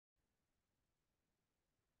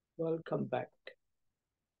Welcome back.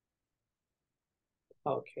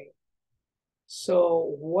 Okay.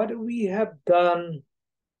 So what we have done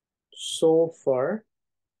so far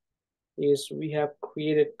is we have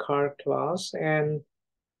created car class, and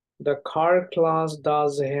the car class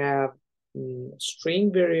does have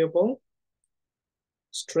string variable,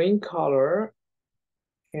 string color,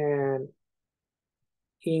 and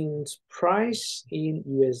in price in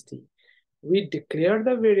USD. We declared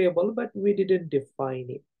the variable, but we didn't define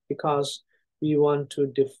it because we want to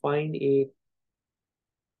define it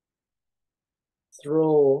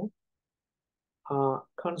through a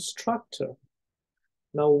constructor.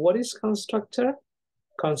 Now, what is constructor?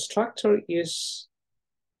 Constructor is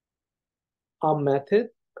a method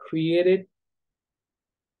created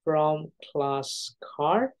from class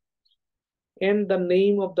car, and the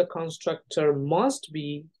name of the constructor must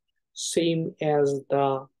be same as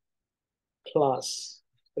the class.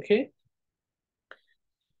 Okay,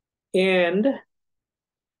 and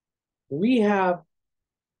we have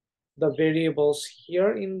the variables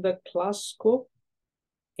here in the class scope,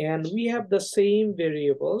 and we have the same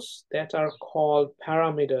variables that are called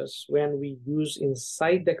parameters when we use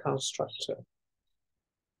inside the constructor.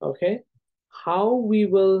 Okay, how we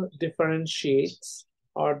will differentiate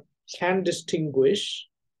or can distinguish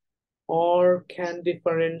or can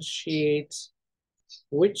differentiate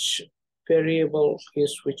which variable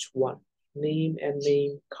is which one. Name and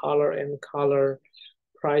name, color and color,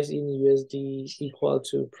 price in USD equal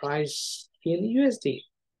to price in USD.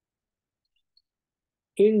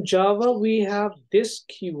 In Java, we have this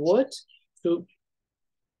keyword to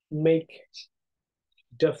make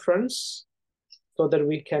difference so that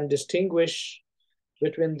we can distinguish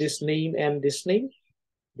between this name and this name,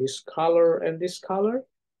 this color and this color,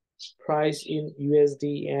 price in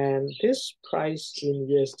USD and this price in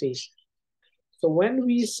USD. So when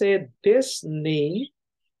we say this name,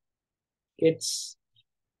 it's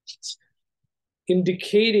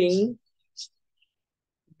indicating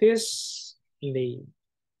this name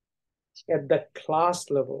at the class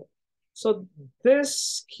level. So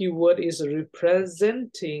this keyword is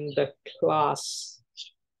representing the class.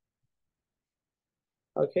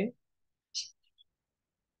 Okay.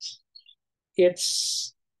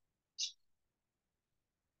 It's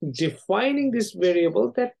defining this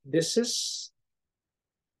variable that this is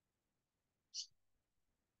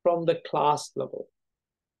from the class level.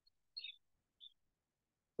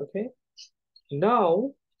 Okay.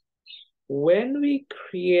 Now, when we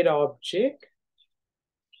create object,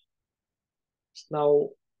 now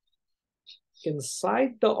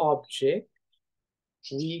inside the object,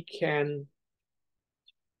 we can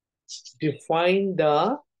define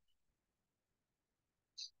the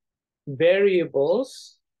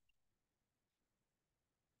variables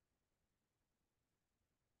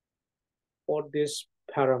for these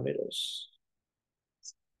parameters.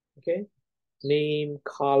 Okay, name,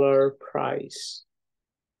 color, price.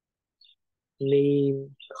 Name,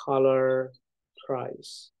 color,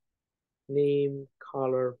 price. Name,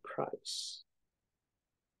 color, price.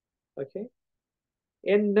 Okay,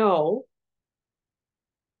 and now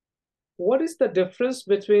what is the difference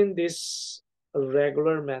between this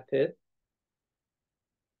regular method,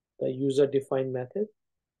 the user-defined method,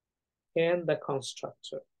 and the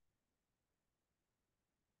constructor?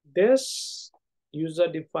 This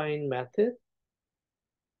user-defined method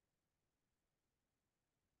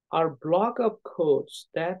are block of codes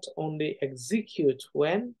that only execute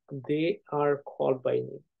when they are called by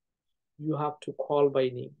name. You have to call by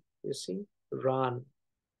name. You see, run,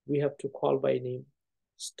 we have to call by name.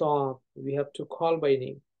 Stop, we have to call by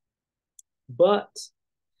name. But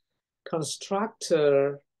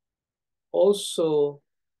constructor also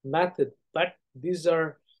method, but these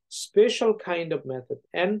are special kind of method,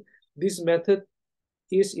 and this method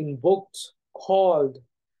is invoked, called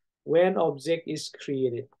when object is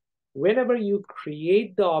created. Whenever you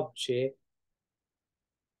create the object,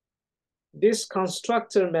 this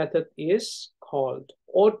constructor method is called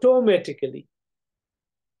automatically.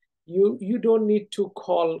 You don't need to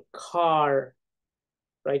call car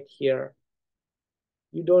right here.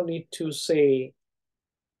 You don't need to say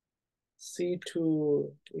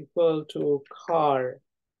C2 equal to car.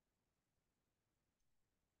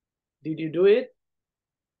 Did you do it?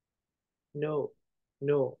 No,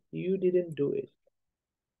 no, you didn't do it.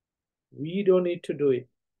 We don't need to do it.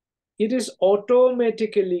 It is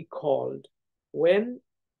automatically called when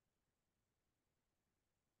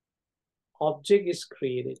object is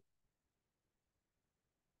created.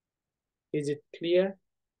 Is it clear?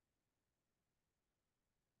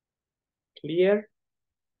 Clear?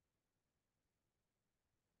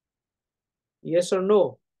 Yes or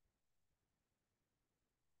no?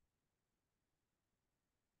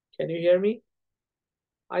 Can you hear me?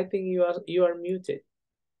 I think you are muted.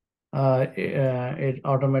 It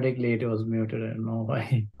automatically it was muted. I don't know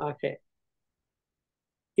why. Okay.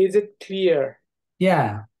 Is it clear?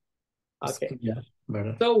 Yeah, it's Okay. clear,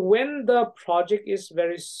 better. So when the project is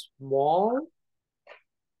very small,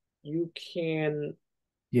 you can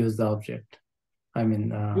Use the object. I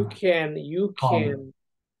mean, you can you com. can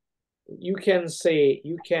you can say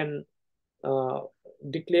you can uh,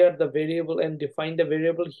 declare the variable and define the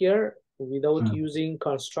variable here without Mm. using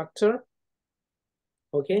constructor.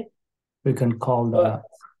 Okay. We can call But the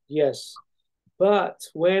yes, but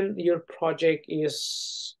when your project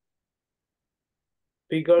is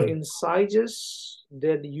bigger big in sizes,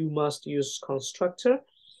 then you must use constructor.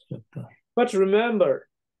 vector. But remember,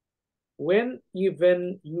 when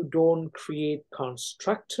even you don't create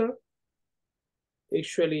constructor,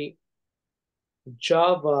 actually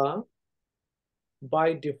Java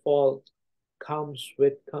by default comes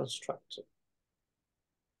with constructor.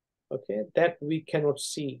 Okay, that we cannot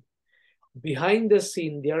see. Behind the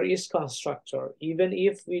scene, there is constructor, even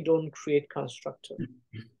if we don't create constructor.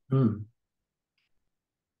 Mm.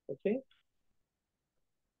 Okay,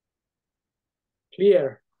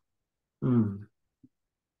 clear? Mm.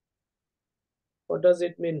 What does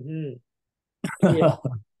it mean? Clear.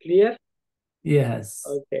 Clear? Yes.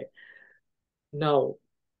 Okay. Now,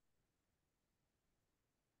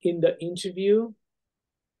 in the interview,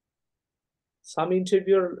 some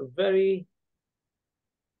interviewer very,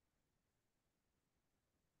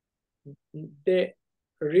 they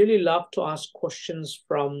really love to ask questions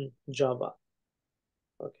from Java.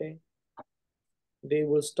 Okay. They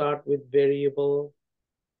will start with variable,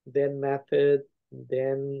 then method,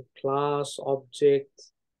 then class,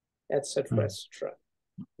 object, etc., Mm. etc.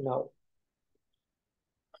 Now,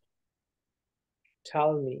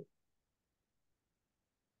 tell me,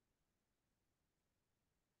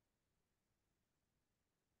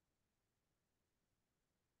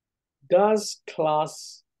 does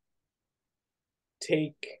class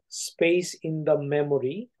take space in the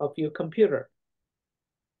memory of your computer?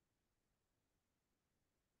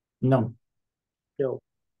 No, No.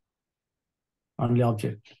 only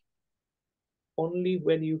object. Only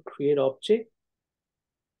when you create object,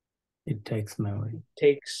 It takes memory. it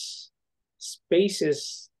takes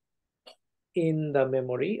spaces in the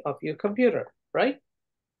memory of your computer, right?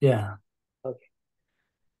 Yeah. Okay.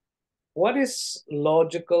 What is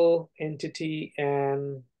logical entity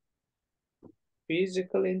and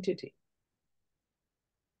physical entity?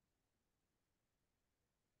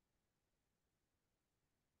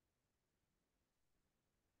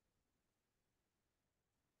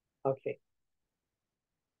 Okay.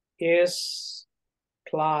 Is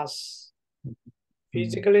class Mm.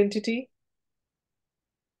 physical entity?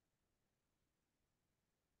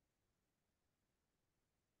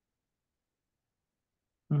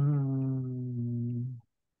 Mm.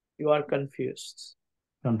 You are confused.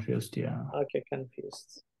 Confused. Yeah. Okay,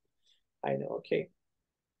 confused. I know. Okay,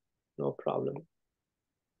 no problem.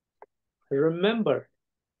 Remember,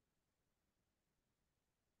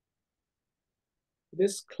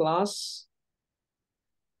 this class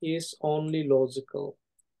is only logical.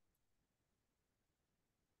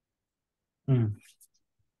 Mm.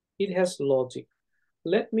 It has logic.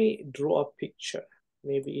 Let me draw a picture.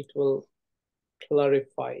 Maybe it will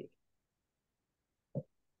clarify.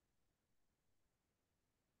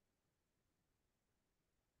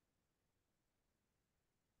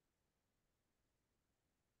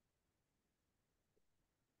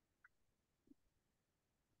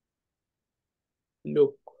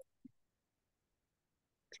 Look,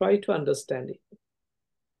 try to understand it.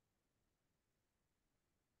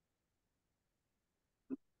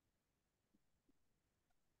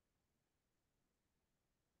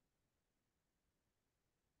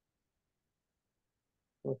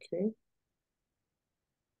 Okay.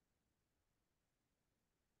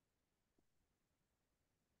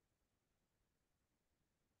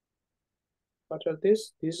 What are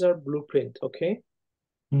these? These are blueprint. Okay.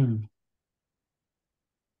 Mm.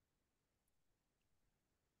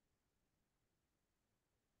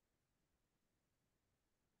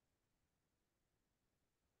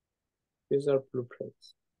 These are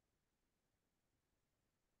blueprints.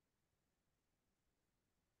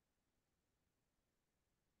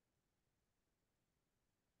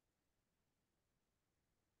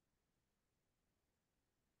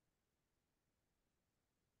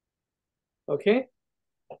 Okay.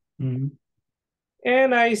 Mm.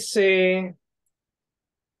 And I say,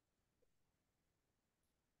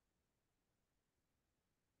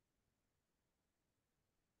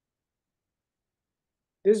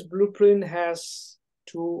 this blueprint has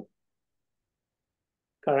two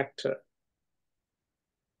character.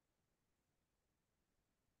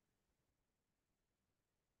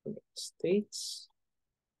 States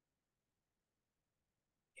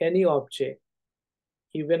any object,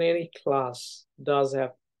 even any class, does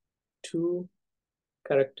have two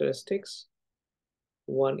characteristics.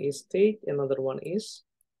 One is state, another one is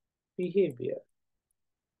behavior.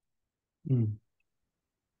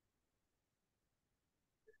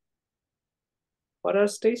 What are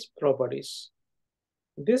state properties?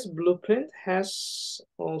 This blueprint has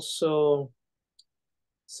also,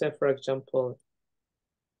 say for example,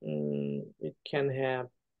 it can have,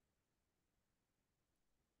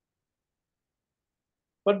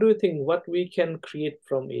 what do you think, what we can create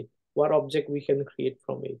from it? What object we can create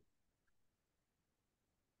from it?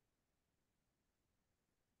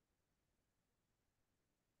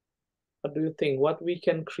 What do you think, what we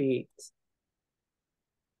can create?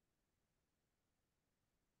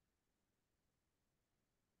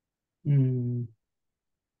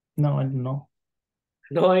 No, I don't know.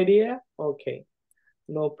 No idea? Okay,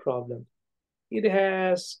 no problem. It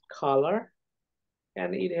has color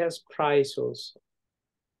and it has price also.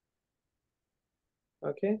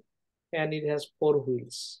 Okay, and it has 4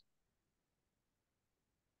 wheels.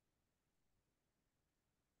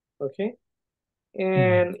 Okay,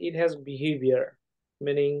 and it has behavior,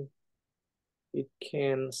 meaning it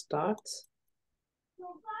can start.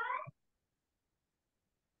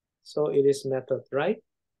 So it is method, right?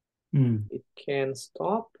 It can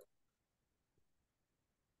stop.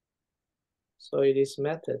 So it is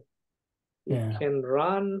method. It can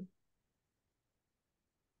run.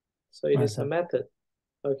 So it is a method.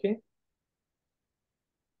 Okay.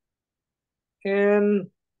 And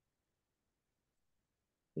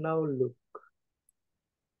now look.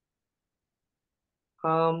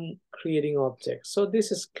 I'm creating objects. So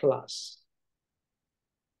this is class.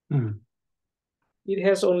 It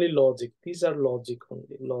has only logic. These are logic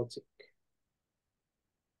only.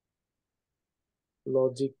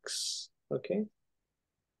 Logics. Okay.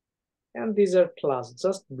 And these are class,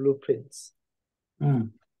 just blueprints.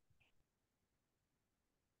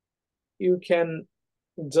 You can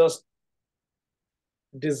just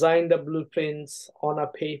design the blueprints on a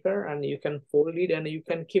paper and you can fold it and you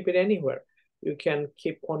can keep it anywhere. You can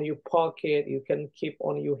keep on your pocket, you can keep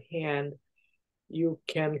on your hand, you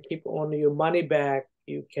can keep on your money bag,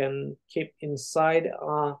 you can keep inside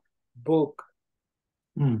a book.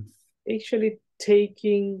 Actually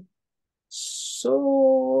taking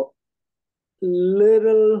so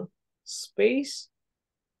little space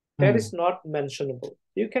that is not mentionable.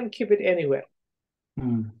 You can keep it anywhere.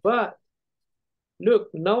 But look,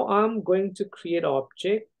 now I'm going to create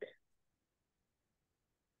object.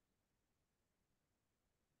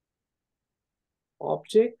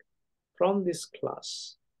 Object from this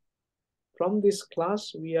class. From this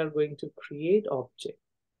class, we are going to create object.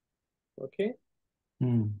 Okay.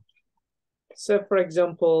 So for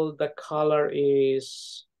example, the color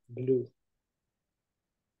is blue.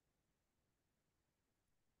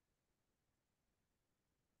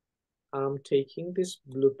 I'm taking these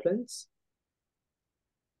blueprints.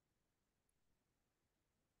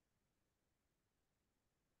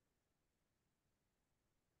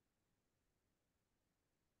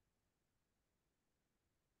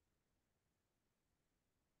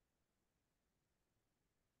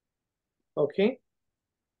 Okay.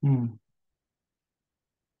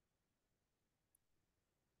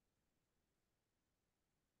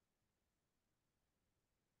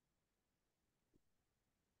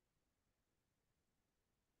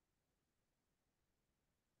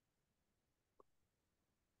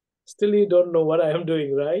 Still you don't know what I am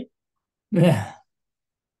doing, right? Yeah.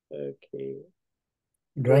 Okay.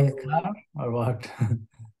 Drawing a car or what?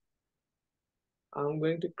 I'm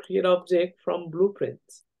going to create object from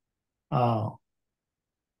blueprints. Oh.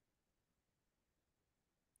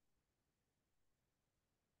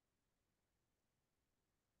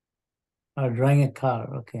 Drawing a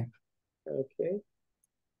car, okay. Okay.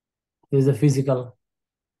 This is a physical.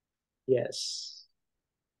 Yes.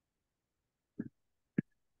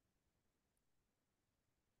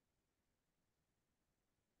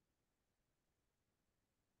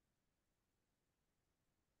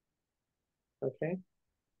 Okay.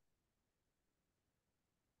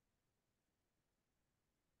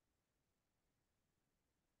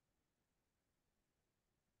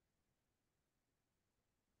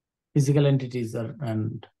 Physical entities are,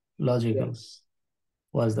 and logical. Yes.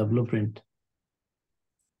 Was the blueprint.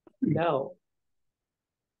 Now,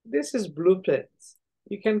 this is blueprints.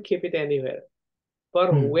 You can keep it anywhere.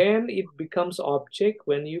 But when it becomes object,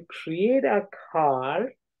 when you create a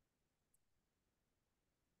car,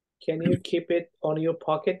 Can you keep it on your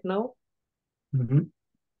pocket now? Mhm.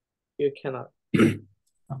 You cannot.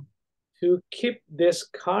 To keep this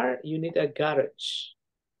car, you need a garage.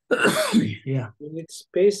 Yeah. You need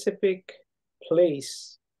specific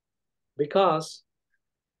place because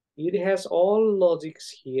it has all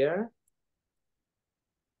logics here.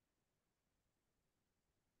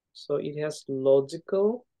 So it has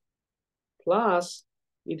logical plus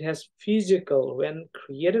it has physical. When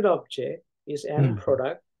created object is end Mm.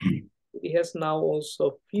 product, it has now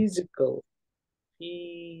also physical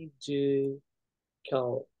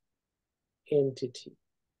entity.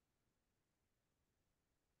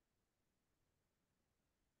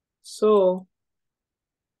 So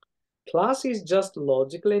class is just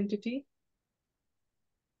logical entity.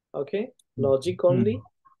 Okay, logic only.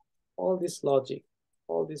 All this logic.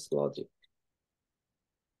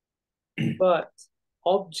 But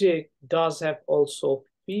object does have also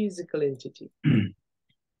physical entity.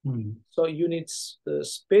 So you need a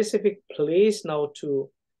specific place now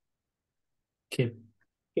to Keep.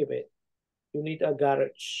 keep it. You need a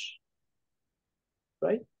garage,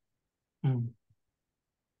 right?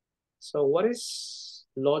 So what is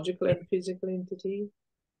logical and physical entity?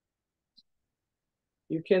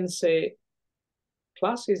 You can say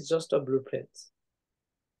class is just a blueprint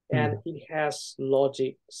and it has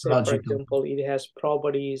logic. Say, for Logical example, it has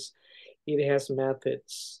properties, it has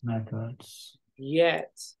methods, methods.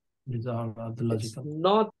 yet These are the it's logical.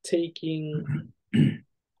 not taking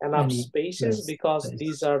enough Any spaces yes, because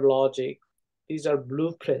these are logic. These are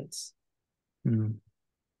blueprints,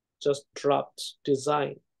 just dropped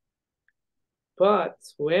design. But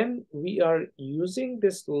when we are using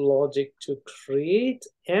this logic to create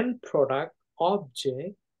end product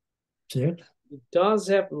object, Check. it does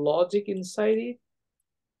have logic inside it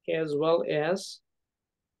as well as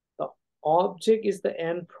the object is the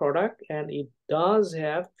end product and it does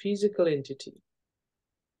have physical entity.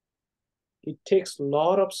 It takes a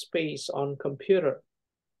lot of space on computer.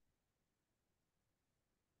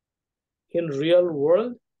 In real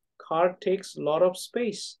world, car takes a lot of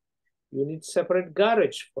space. You need separate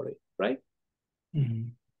garage for it, right?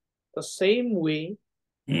 The same way,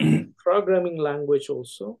 programming language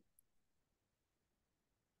also,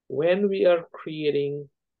 when we are creating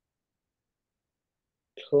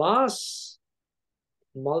class,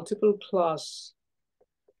 multiple class,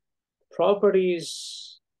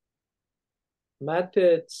 properties,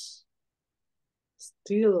 methods,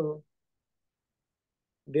 still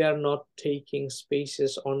they are not taking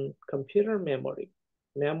spaces on computer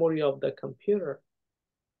memory of the computer.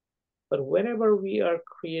 But whenever we are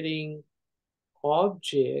creating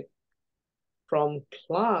object from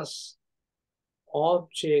class,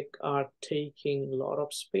 object are taking a lot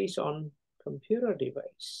of space on computer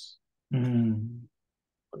device, on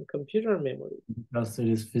computer memory. Plus it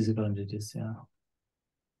is physical entities, yeah.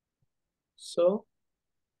 So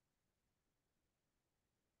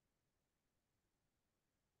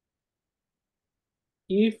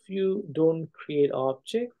if you don't create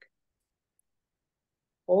object,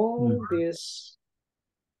 all these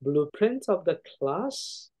blueprints of the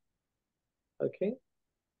class, okay,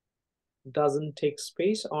 doesn't take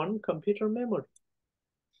space on computer memory.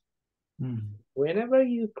 Whenever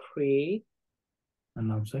you create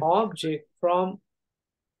An object from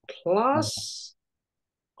class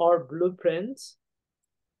or blueprints,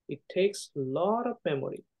 it takes a lot of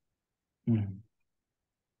memory.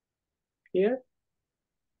 Here?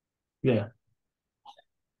 Yeah.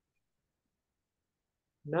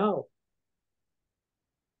 Now,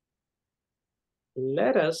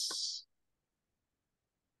 let us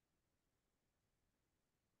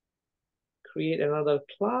create another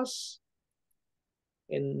class,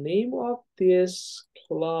 and name of this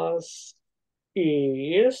class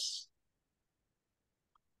is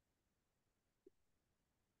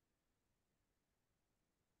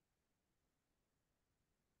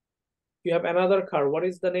you have another car. What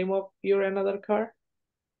is the name of your another car?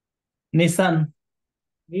 Nissan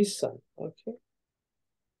Nissan. Okay.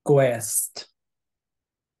 Quest.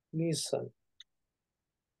 Nissan.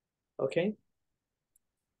 Okay.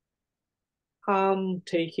 I'm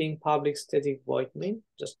taking public static void main.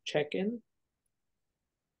 Just check in.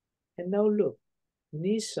 And now look,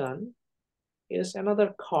 Nissan is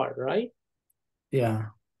another car, right? Yeah.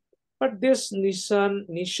 But this Nissan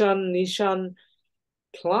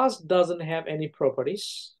class doesn't have any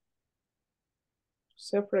properties.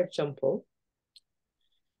 Say, for example,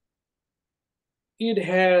 it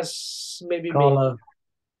has maybe Color.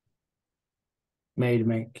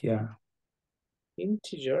 Make, yeah.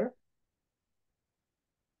 integer,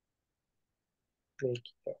 make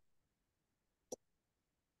here.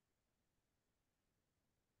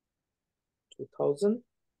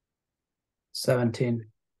 2017.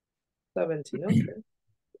 17. Okay.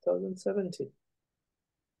 2017.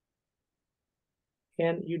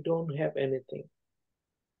 And you don't have anything.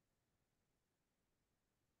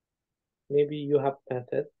 Maybe you have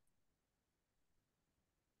method.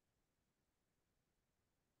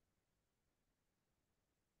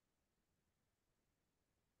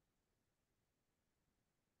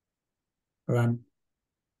 Run.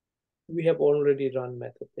 We have already run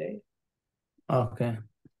method there. Okay.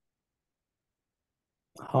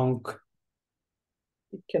 Honk.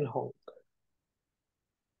 It can honk.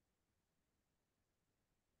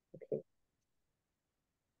 Okay.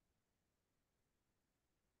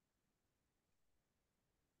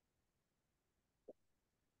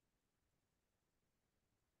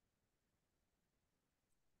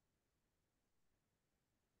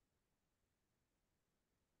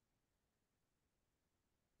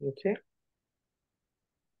 Okay.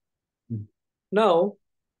 Now,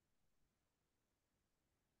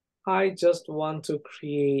 I just want to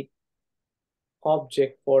create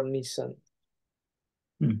object for Nissan.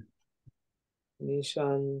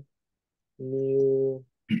 Nissan, new,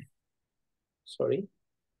 sorry.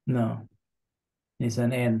 No.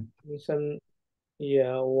 Nissan N. Nissan,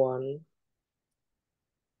 yeah, one,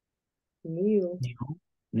 new, New.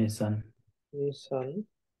 Nissan. Nissan.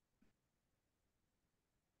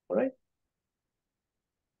 All right.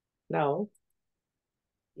 Now,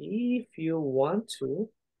 if you want to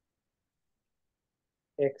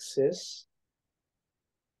access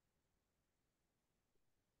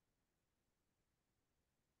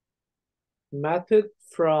method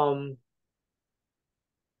from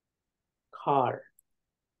car,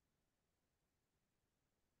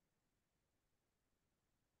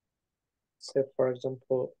 say for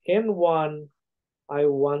example, N1, I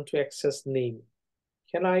want to access name.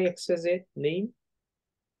 Can I access it, name?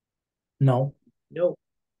 No. No.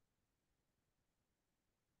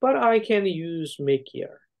 But I can use make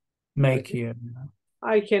here. Make here.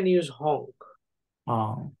 I can use honk.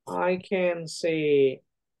 Honk. I can say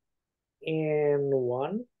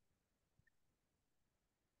N1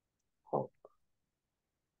 honk.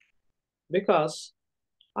 Because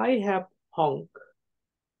I have honk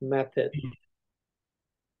method.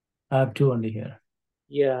 I have two only here.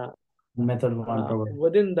 Yeah. Method one probably.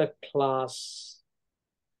 Within the class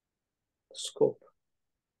scope.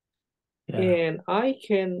 Yeah. And I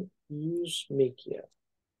can use make here.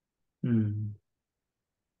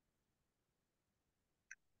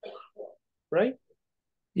 Right?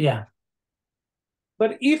 Yeah.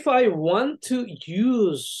 But if I want to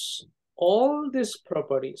use all these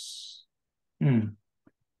properties, okay,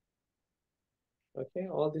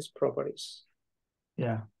 all these properties.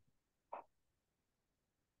 Yeah.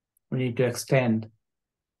 We need to extend.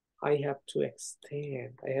 I have to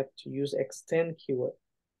extend. I have to use extend keyword.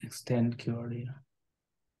 Extend keyword, yeah.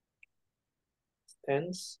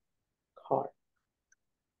 Extends car.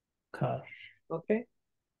 Car. Okay.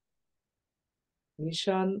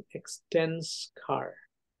 Nishan extends car.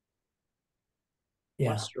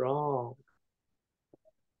 Yeah. What's wrong?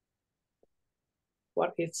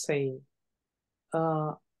 What it's saying?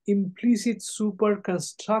 Implicit super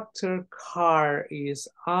constructor car is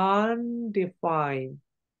undefined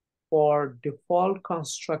for default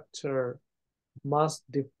constructor must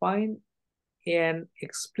define an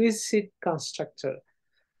explicit constructor.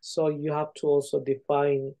 So you have to also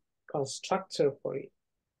define constructor for it.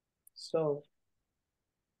 So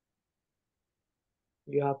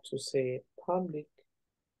you have to say public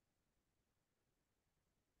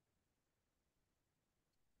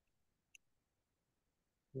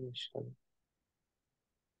Nishan.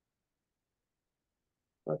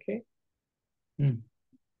 Okay.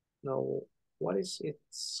 Now, what is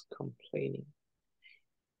it's complaining?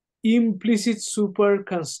 Implicit super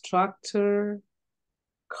constructor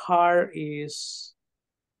car is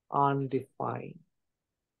undefined.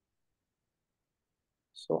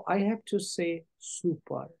 So I have to say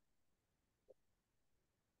super.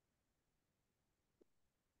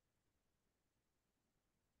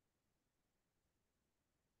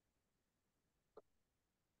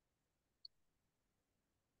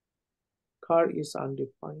 Car is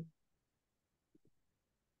undefined.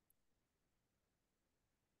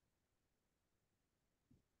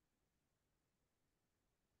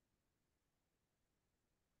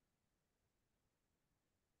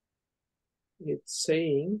 It's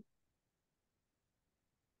saying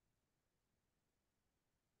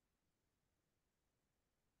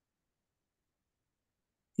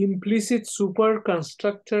implicit super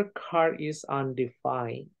constructor car is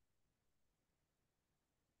undefined.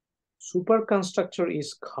 Super constructor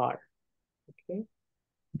is car. Okay.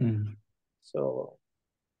 So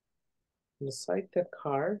inside the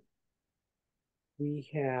car, we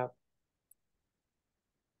have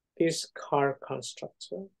this car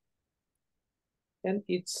constructor, and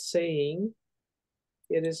it's saying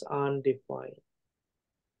it is undefined.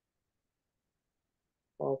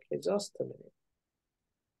 Okay, just a minute.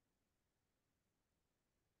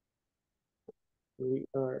 We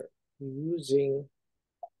are using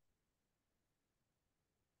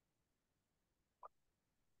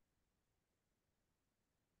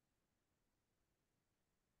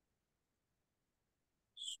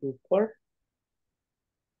super,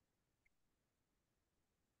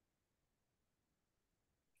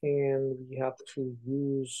 and we have to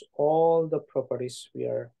use all the properties we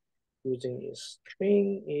are using. Is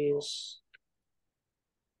string is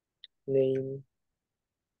name.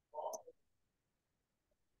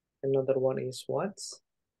 Another one is what?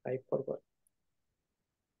 I forgot.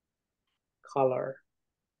 Color.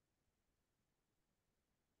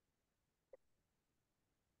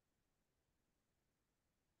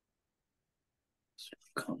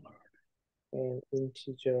 Color. And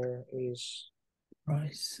integer is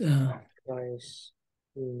Price. price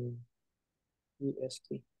in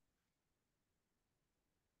USD.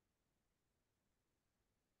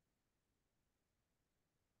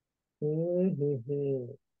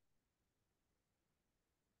 Mm-hmm.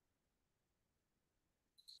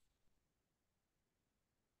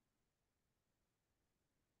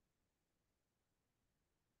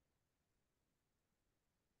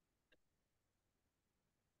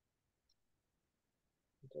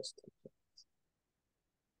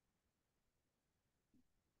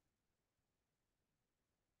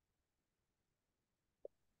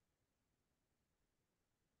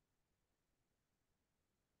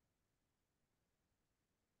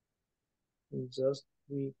 Just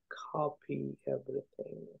we copy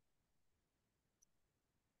everything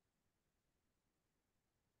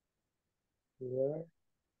here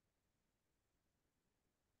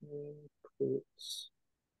and put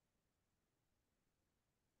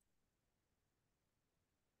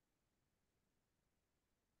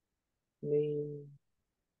name,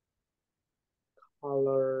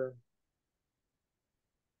 color,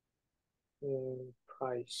 and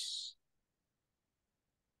price.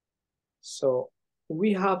 So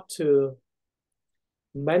we have to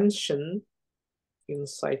mention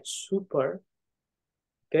inside super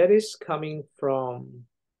that is coming from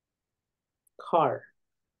car,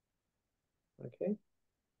 okay,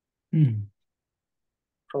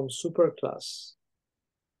 from super class,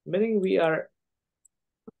 meaning we are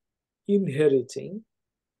inheriting,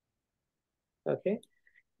 okay,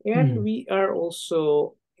 and we are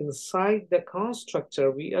also inside the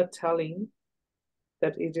constructor, we are telling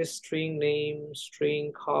that it is string name,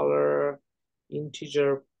 string color,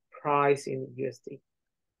 integer price in USD.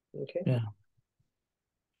 Okay. Yeah.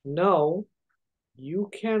 Now you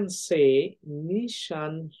can say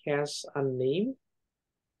Nishan has a name.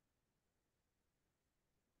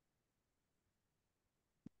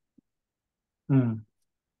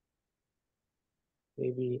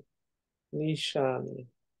 Maybe Nishan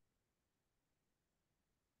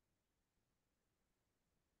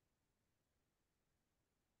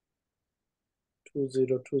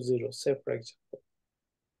 2020, say for example.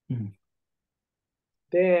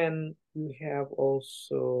 Then you have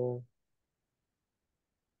also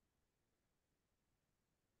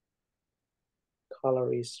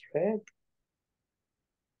color is red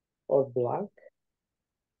or black,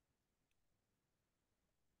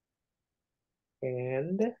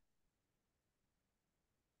 and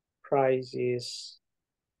price is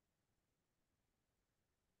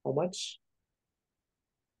how much?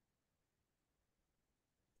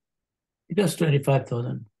 It was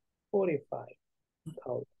 25,000.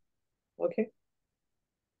 45,000. Okay.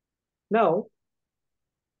 Now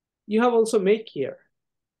you have also make here.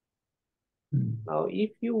 Now,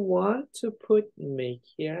 if you want to put make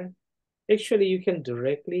here, actually you can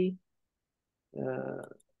directly,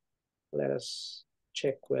 let us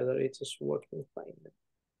check whether it is working fine.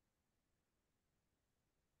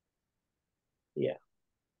 Yeah,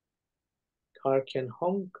 car can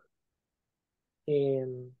honk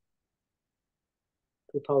in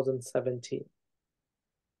 2017.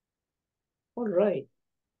 All right,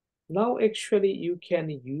 now actually you can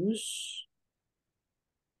use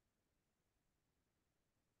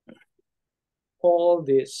all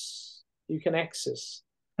this. You can access.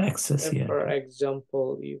 Access, yeah. For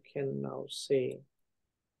example, you can now say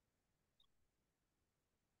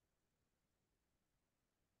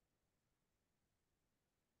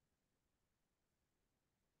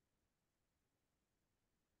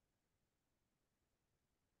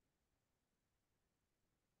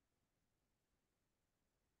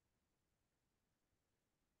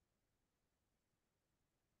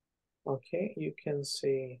Okay, you can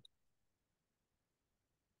say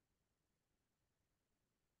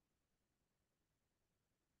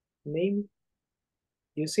name.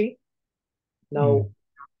 You see? Now,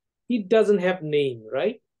 it doesn't have name,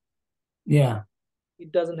 right? Yeah.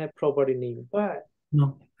 It doesn't have property name, but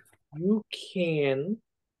No you can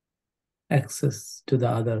access to the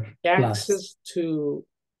other class. access to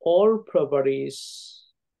all properties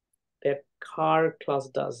that car class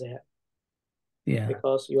does have Yeah.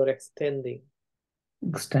 because you are extending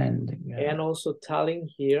Extending. and Yeah. also telling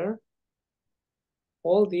here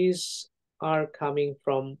all these are coming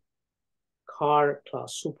from car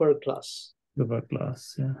class, super class. Super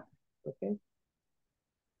class. Yeah. Okay.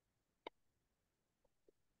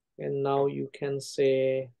 And now you can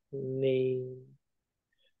say name,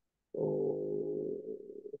 oh,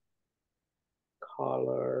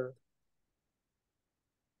 color,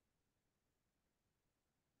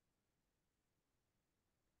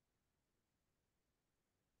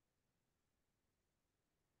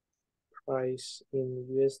 price in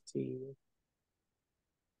USD,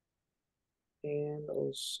 and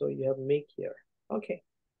also you have make here. Okay,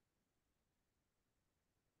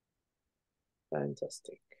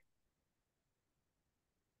 fantastic.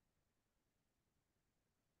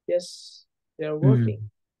 Yes, they're working.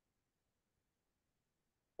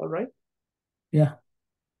 All right. Yeah.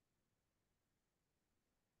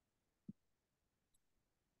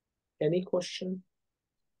 Any question?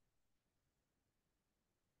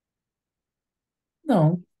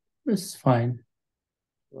 No, it's fine.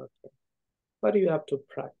 Okay. But you have to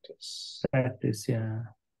practice. Practice. Yeah.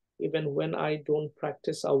 Even when I don't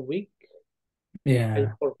practice a week, I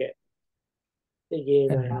Yeah. forget. Again,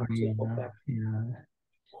 I have to Everybody. go back. Yeah.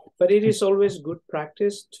 But it is always good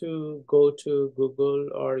practice to go to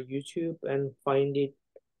Google or YouTube and find it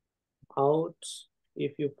out.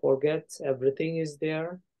 If you forget, everything is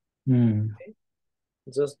there. Mm. Okay?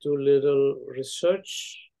 Just do little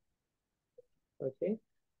research. Okay.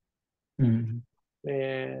 Mm.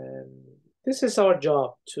 And this is our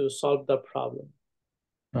job to solve the problem.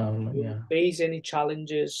 Problem. You Yeah. face any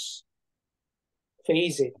challenges,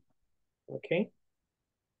 face it. Okay.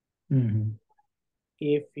 Mm.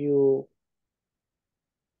 If you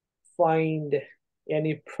find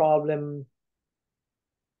any problem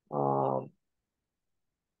um,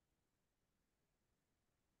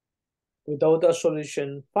 without a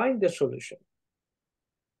solution, find the solution.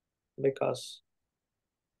 Because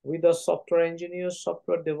with the software engineers,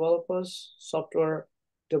 software developers, software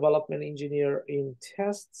development engineer in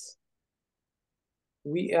tests,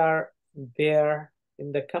 we are there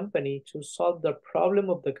in the company to solve the problem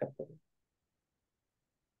of the company.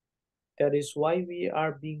 That is why we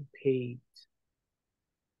are being paid.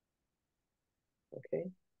 Okay.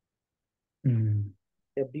 Mm.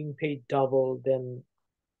 They're being paid double than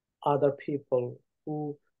other people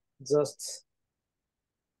who just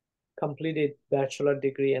completed bachelor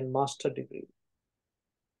degree and master degree.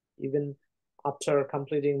 Even after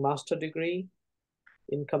completing master degree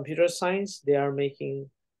in computer science, they are making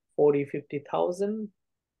 40, 50,000,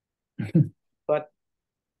 but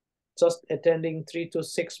just attending 3 to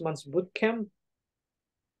 6 months boot camp,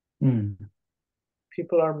 Mm.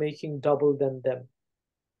 people are making double than them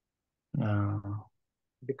Uh,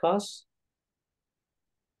 because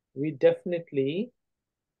we definitely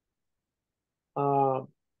uh,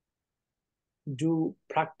 do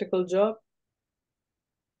practical job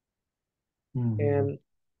mm. and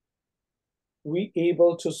we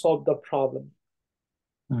able to solve the problem.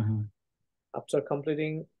 Mm. After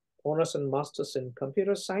completing honors and masters in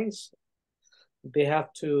computer science, they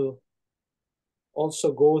have to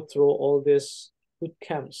also go through all these boot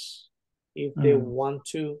camps if they Mm. want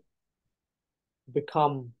to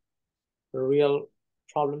become a real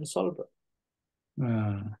problem solver.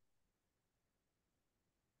 Uh,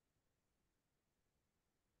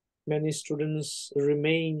 Many students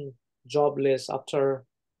remain jobless after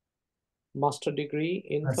master degree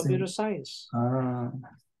in I computer see. science. Uh,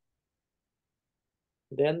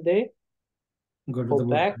 Then they Go to go the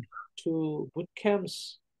boot back camp. to boot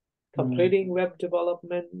camps, Mm. completing web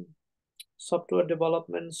development,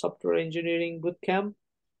 software engineering boot camp.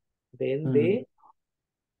 Then Mm. they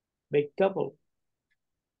make double.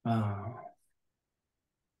 Uh,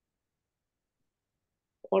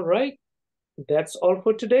 All right, that's all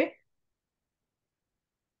for today.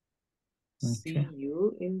 okay. See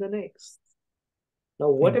you in the next. Now,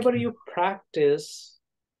 Thank whatever you. you practice,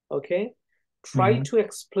 okay, try Mm-hmm. to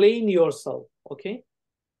explain yourself, okay?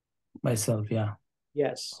 Myself, yeah.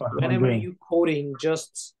 Yes, What I'm whenever doing. you coding,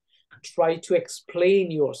 just try to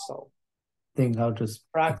explain yourself. Think how to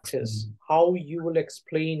Practice explain. how you will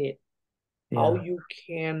explain it, how Yeah. you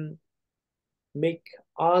can make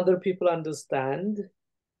other people understand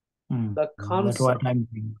the That's what concept. I'm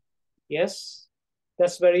doing. Yes,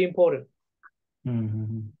 that's very important.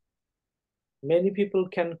 Mm-hmm. Many people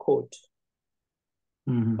can code,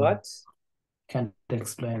 Mm-hmm. but Can't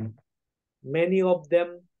explain. many of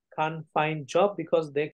them can't find job because they